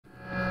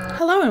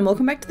Hello and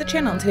welcome back to the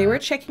channel. Today we're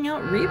checking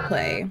out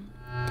Replay.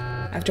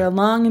 After a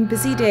long and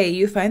busy day,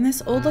 you find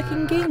this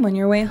old-looking game on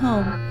your way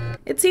home.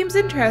 It seems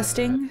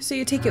interesting, so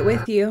you take it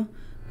with you.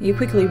 You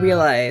quickly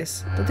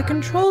realize that the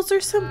controls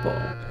are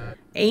simple.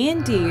 A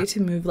and D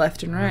to move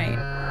left and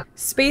right,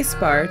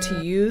 spacebar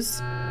to use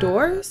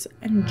doors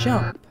and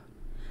jump,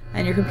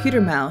 and your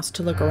computer mouse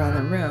to look around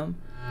the room.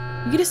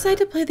 You decide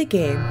to play the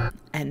game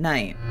at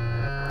night.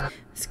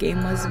 This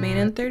game was made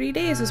in 30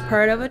 days as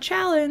part of a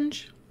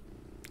challenge.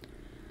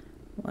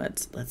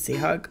 Let's see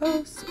how it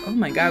goes. Oh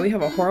my god, we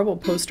have a horrible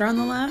poster on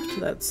the left.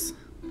 That's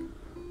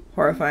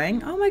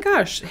horrifying. Oh my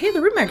gosh. Hey,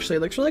 the room actually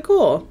looks really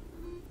cool.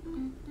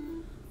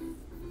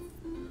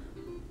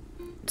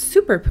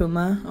 Super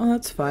Puma. Oh,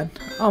 that's fun.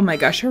 Oh my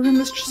gosh, our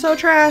room is so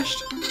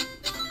trashed.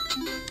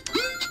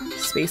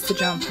 Space to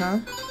jump, huh?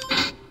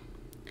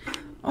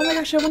 Oh my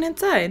gosh, I went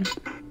inside.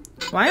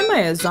 Why am I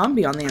a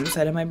zombie on the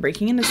inside? Am I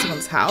breaking into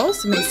someone's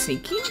house? Am I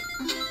sneaking?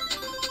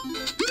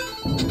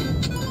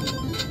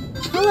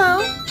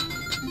 Hello?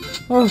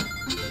 Oh,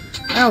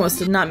 I almost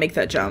did not make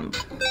that jump.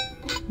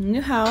 New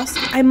house.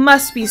 I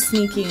must be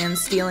sneaking and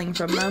stealing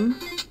from them.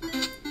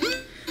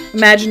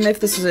 Imagine if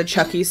this was a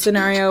Chucky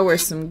scenario where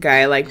some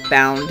guy like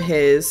bound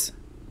his...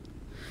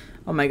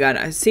 Oh my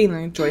god, seeing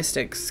the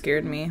joystick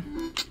scared me.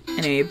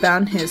 Anyway,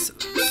 bound his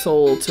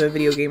soul to a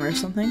video game or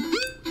something.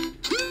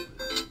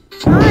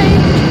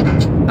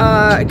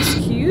 Hi!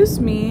 Excuse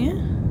me?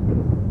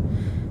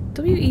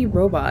 WE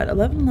Robot,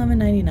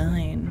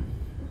 1111.99.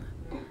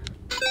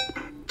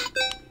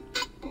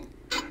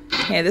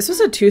 Hey, this was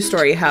a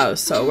two-story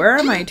house, so where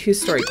are my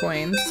two-story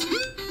coins?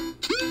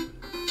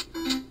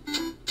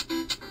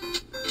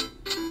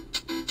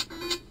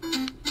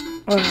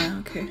 Oh yeah,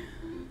 okay.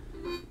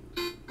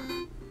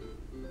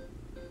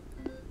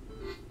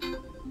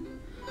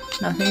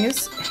 Nothing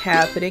is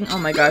happening. Oh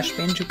my gosh,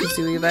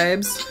 Banjo-Kazooie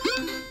vibes.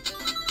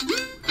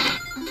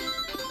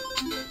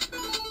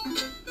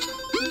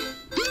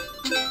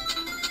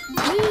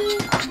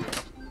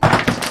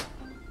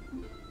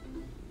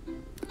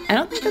 I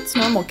don't think that's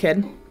normal,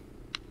 kid.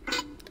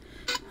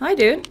 Hi,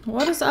 dude.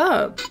 What is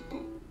up?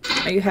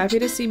 Are you happy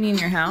to see me in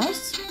your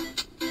house?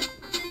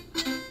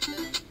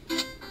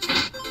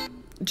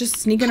 Just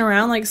sneaking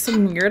around like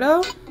some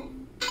weirdo?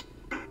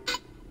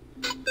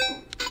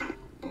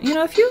 You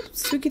know, a few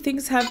spooky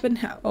things have been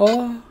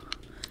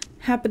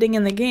happening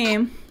in the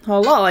game. A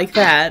lot like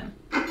that.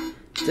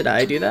 Did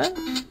I do that?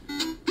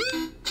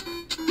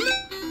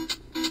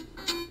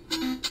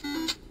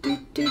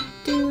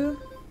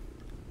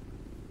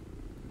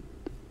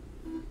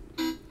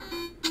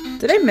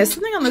 Did I miss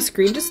something on the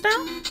screen just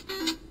now?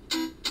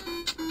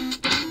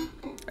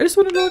 I just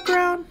wanted to look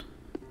around.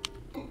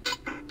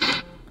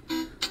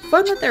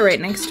 Fun that they're right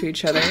next to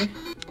each other.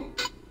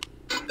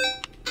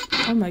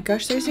 Oh my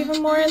gosh, there's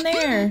even more in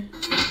there.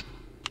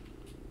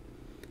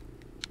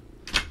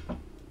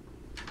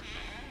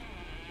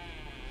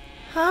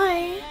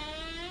 Hi.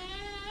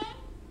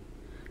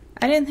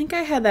 I didn't think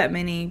I had that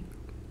many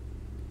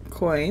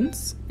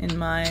coins in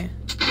my...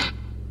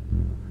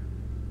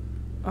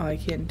 Oh, I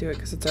can't do it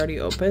because it's already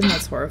open.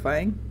 That's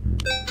horrifying.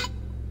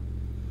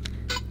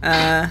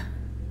 Well,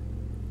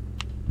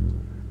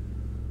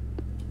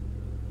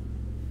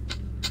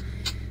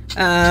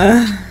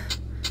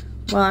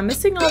 I'm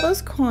missing all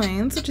those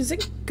coins, which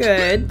isn't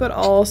good, but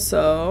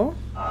also...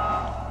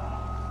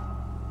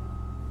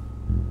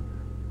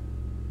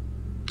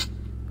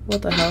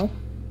 What the hell?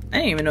 I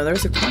didn't even know there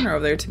was a corner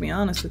over there, to be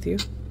honest with you.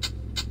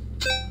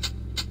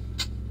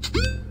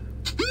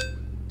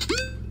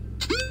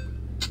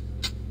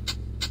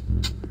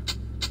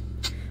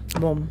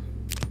 Boom.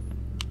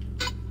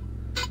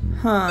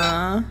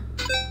 Huh.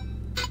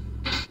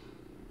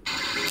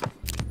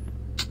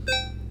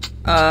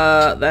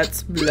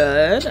 That's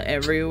blood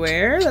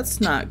everywhere. That's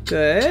not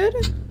good.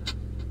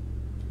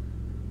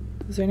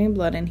 Is there any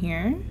blood in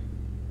here?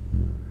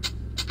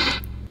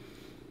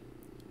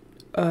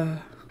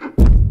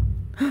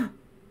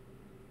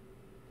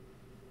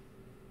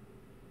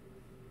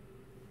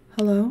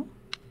 Hello?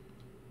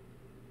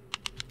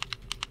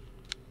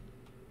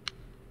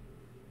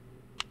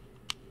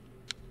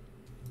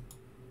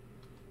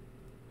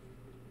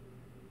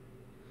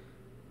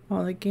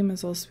 Oh, the game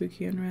is all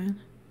spooky and red.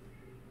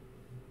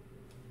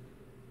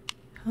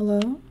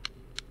 Hello?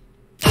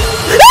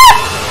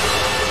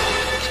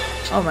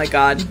 Oh my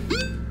god.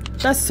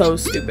 That's so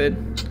stupid.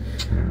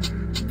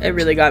 It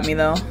really got me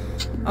though.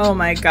 Oh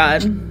my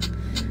god.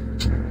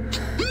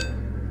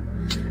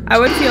 I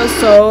would feel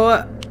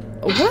so...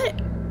 What?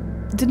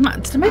 Did my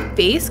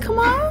face come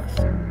off?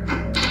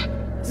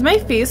 Has my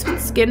face been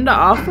skinned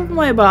off of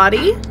my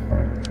body?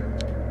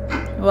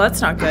 Well,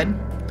 that's not good.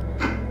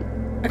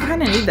 I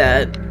kind of need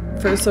that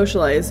for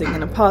socializing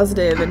in a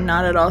positive and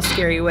not at all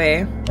scary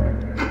way.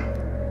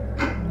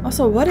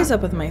 Also, what is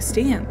up with my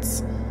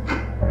stance?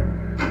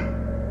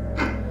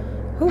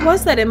 Who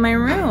was that in my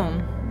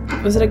room?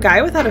 Was it a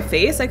guy without a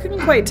face? I couldn't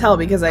quite tell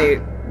because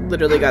I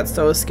literally got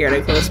so scared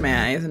I closed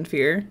my eyes in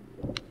fear.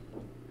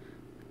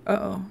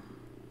 Uh-oh.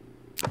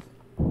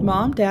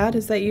 Mom, Dad,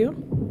 is that you?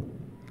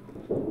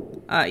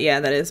 Yeah,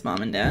 that is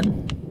mom and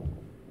dad.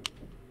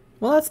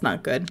 Well, that's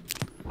not good.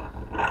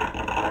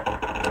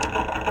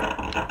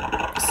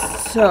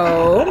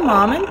 So,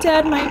 mom and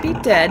dad might be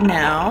dead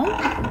now.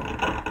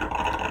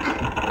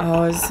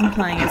 Oh, is this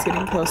implying it's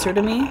getting closer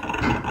to me?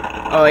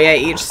 Oh yeah,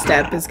 each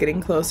step is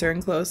getting closer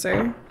and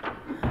closer.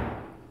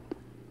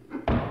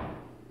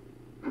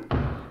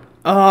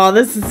 Oh,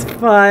 this is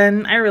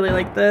fun. I really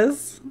like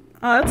this.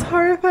 Oh, it's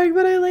horrifying,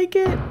 but I like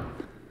it.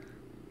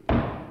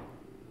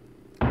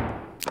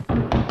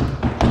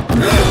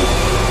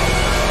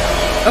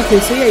 Okay,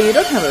 so yeah, you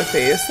don't have a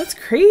face. That's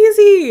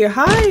crazy.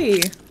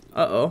 Hi.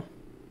 Uh-oh.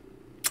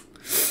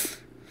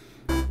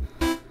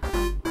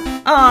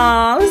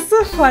 Aw, this is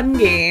a fun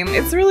game.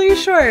 It's really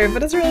short,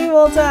 but it's really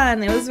well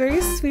done. It was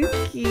very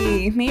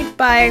spooky. Made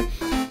by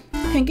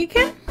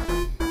Pinkykin?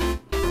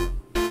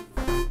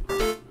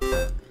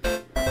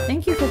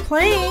 Thank you for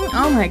playing.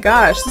 Oh my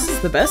gosh, this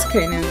is the best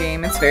kind of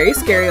game. It's very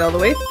scary all the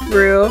way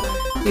through.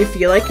 You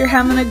feel like you're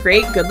having a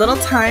great, good little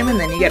time, and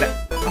then you get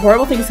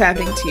horrible things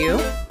happening to you.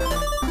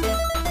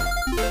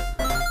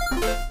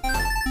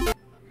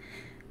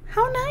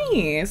 How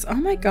nice! Oh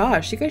my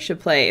gosh, you guys should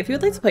play. If you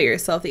would like to play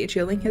yourself, the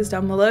itch.io link is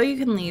down below. You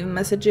can leave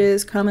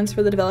messages, comments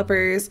for the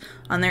developers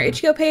on their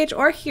itch.io page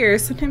or here.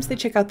 Sometimes they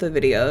check out the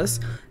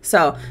videos.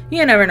 So,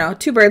 you never know.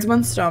 Two birds,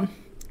 one stone.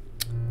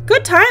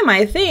 Good time,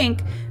 I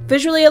think.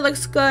 Visually, it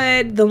looks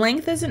good. The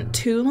length isn't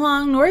too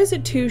long, nor is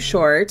it too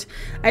short.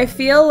 I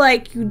feel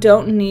like you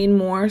don't need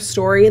more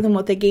story than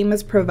what the game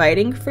is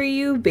providing for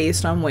you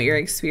based on what you're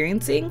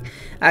experiencing.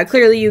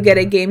 Clearly, you get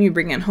a game, you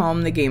bring it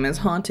home, the game is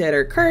haunted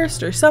or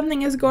cursed or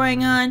something is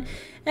going on,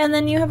 and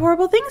then you have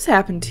horrible things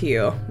happen to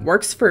you.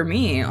 Works for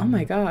me. Oh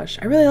my gosh.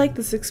 I really like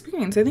this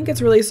experience. I think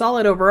it's really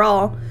solid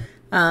overall.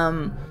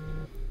 The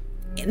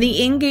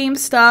in-game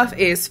stuff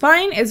is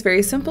fine. It's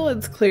very simple.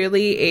 It's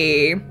clearly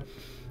a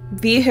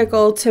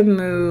vehicle to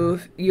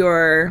move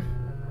your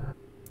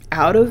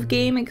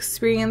out-of-game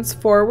experience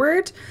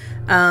forward.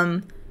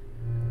 The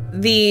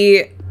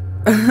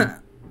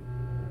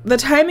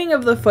timing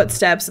of the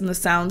footsteps and the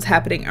sounds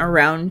happening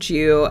around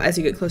you as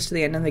you get close to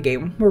the end of the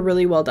game were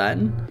really well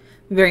done.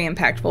 Very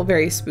impactful,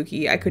 very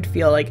spooky. I could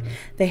feel like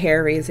the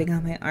hair raising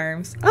on my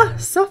arms. Ah,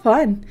 so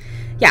fun.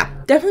 Yeah,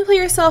 definitely play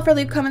yourself or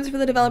leave comments for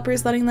the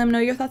developers letting them know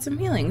your thoughts and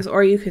feelings,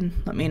 or you can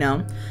let me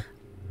know.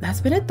 That's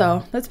been it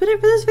though. That's been it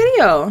for this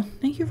video.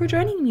 Thank you for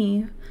joining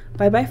me.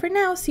 Bye bye for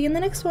now. See you in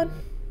the next one.